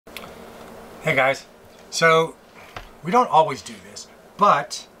Hey guys, so we don't always do this,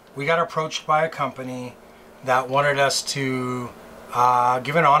 but we got approached by a company that wanted us to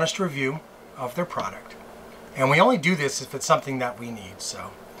give an honest review of their product. And we only do this if it's something that we need, so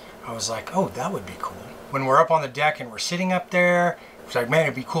I was like, oh, that would be cool. When we're up on the deck and we're sitting up there, it's like, man,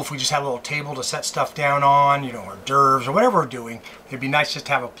 it'd be cool if we just had a little table to set stuff down on, you know, hors d'oeuvres or whatever we're doing. It'd be nice just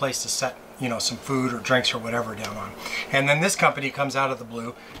to have a place to set, you know, some food or drinks or whatever down on. And then this company comes out of the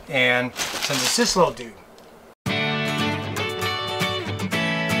blue and sends us this little dude.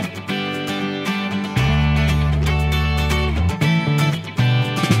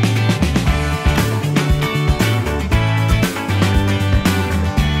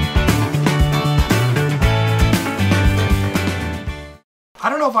 I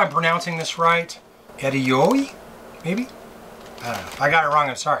don't know if I'm pronouncing this right. Edeuoey, maybe? I don't know. If I got it wrong,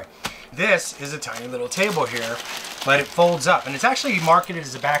 I'm sorry. This is a tiny little table here, but it folds up. And it's actually marketed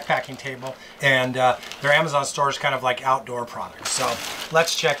as a backpacking table, and their Amazon store is kind of like outdoor products. So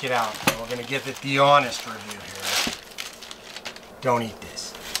let's check it out. We're gonna give it the honest review here. Don't eat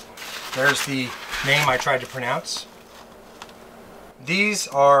this. There's the name I tried to pronounce. These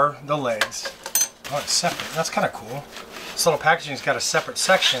are the legs. Oh, it's separate. That's kind of cool. This little packaging's got a separate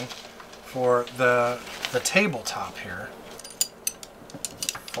section for the tabletop here.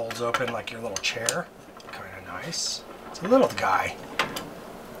 Folds open like your little chair. Kind of nice. It's a little guy.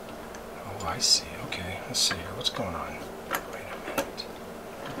 Oh, I see. Okay, let's see here. What's going on? Wait a minute.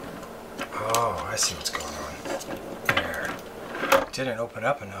 Oh, I see what's going on. There. It didn't open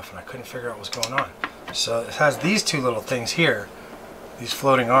up enough and I couldn't figure out what's going on. So it has these two little things here. These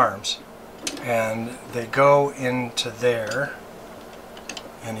floating arms. And they go into there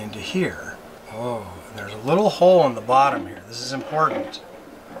and into here. Oh, and there's a little hole in the bottom here. This is important.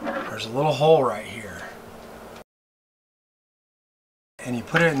 There's a little hole right here. And you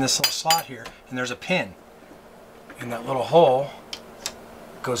put it in this little slot here, and there's a pin. And that little hole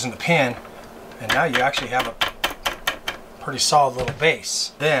goes in the pin, and now you actually have a pretty solid little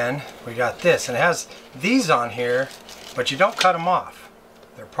base. Then we got this, and it has these on here, but you don't cut them off.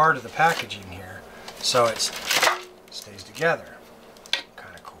 They're part of the packaging here, so it stays together.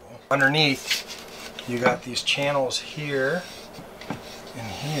 Kind of cool. Underneath, you got these channels here and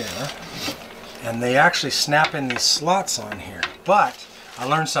here, and they actually snap in these slots on here. But I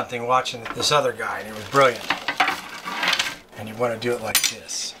learned something watching this other guy, and it was brilliant. And you want to do it like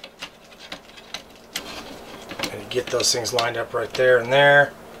this. And you get those things lined up right there and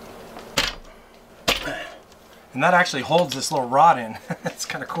there. And that actually holds this little rod in. It's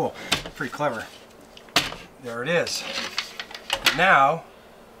kind of cool. Pretty clever. There it is. Now,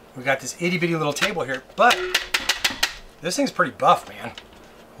 we got this itty bitty little table here, but this thing's pretty buff, man.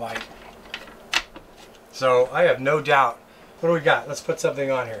 Like, so I have no doubt. What do we got? Let's put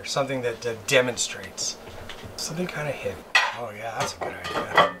something on here. Something that demonstrates. Something kind of heavy. Oh yeah, that's a good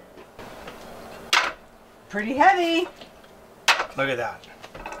idea. Pretty heavy. Look at that.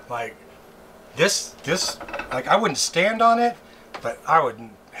 Like, this, like, I wouldn't stand on it, but I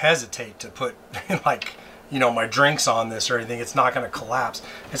wouldn't hesitate to put, like, you know, my drinks on this or anything. It's not going to collapse.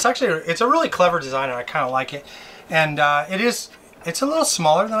 It's actually, it's a really clever design, and I kind of like it. And it's a little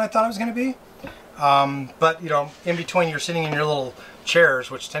smaller than I thought it was going to be. But, you know, in between, you're sitting in your little chairs,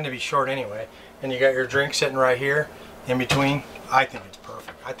 which tend to be short anyway, and you got your drink sitting right here in between. I think it's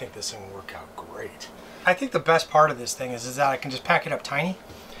perfect. I think this thing will work out great. I think the best part of this thing is that I can just pack it up tiny,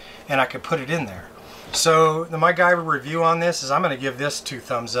 and I could put it in there. So the McGyver review on this is I'm going to give this 2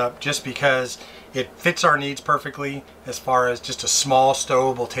 thumbs up just because it fits our needs perfectly as far as just a small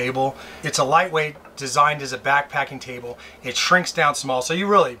stowable table. It's a lightweight, designed as a backpacking table. It shrinks down small, so you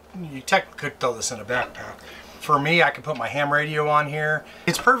technically could throw this in a backpack. For me, I could put my ham radio on here.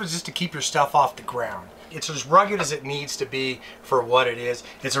 It's perfect just to keep your stuff off the ground. It's as rugged as it needs to be for what it is.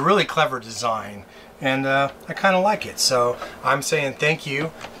 It's a really clever design, and I kind of like it. So I'm saying thank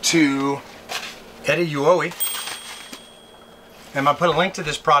you to Edeuoey. And I'll put a link to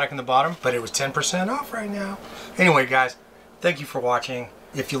this product in the bottom, but it was 10% off right now. Anyway, guys, thank you for watching.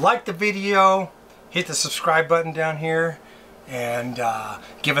 If you liked the video, hit the subscribe button down here, and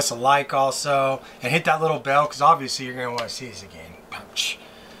give us a like also, and hit that little bell, because obviously you're going to want to see us again.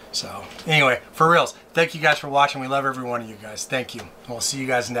 So anyway, for reals, thank you guys for watching. We love every one of you guys. Thank you. And we'll see you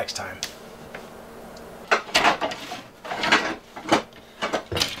guys next time.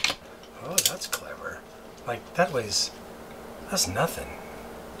 Oh, that's clever. Like, that was... That's nothing.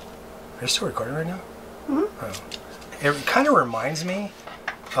 Are you still recording right now? Mm-hmm. Oh. It kind of reminds me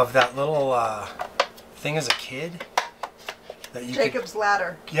of that little thing as a kid. That you Jacob's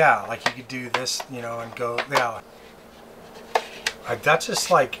Ladder. Yeah, like you could do this, you know, and go, yeah. That's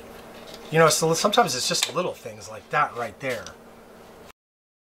just like, You know, so sometimes it's just little things like that right there.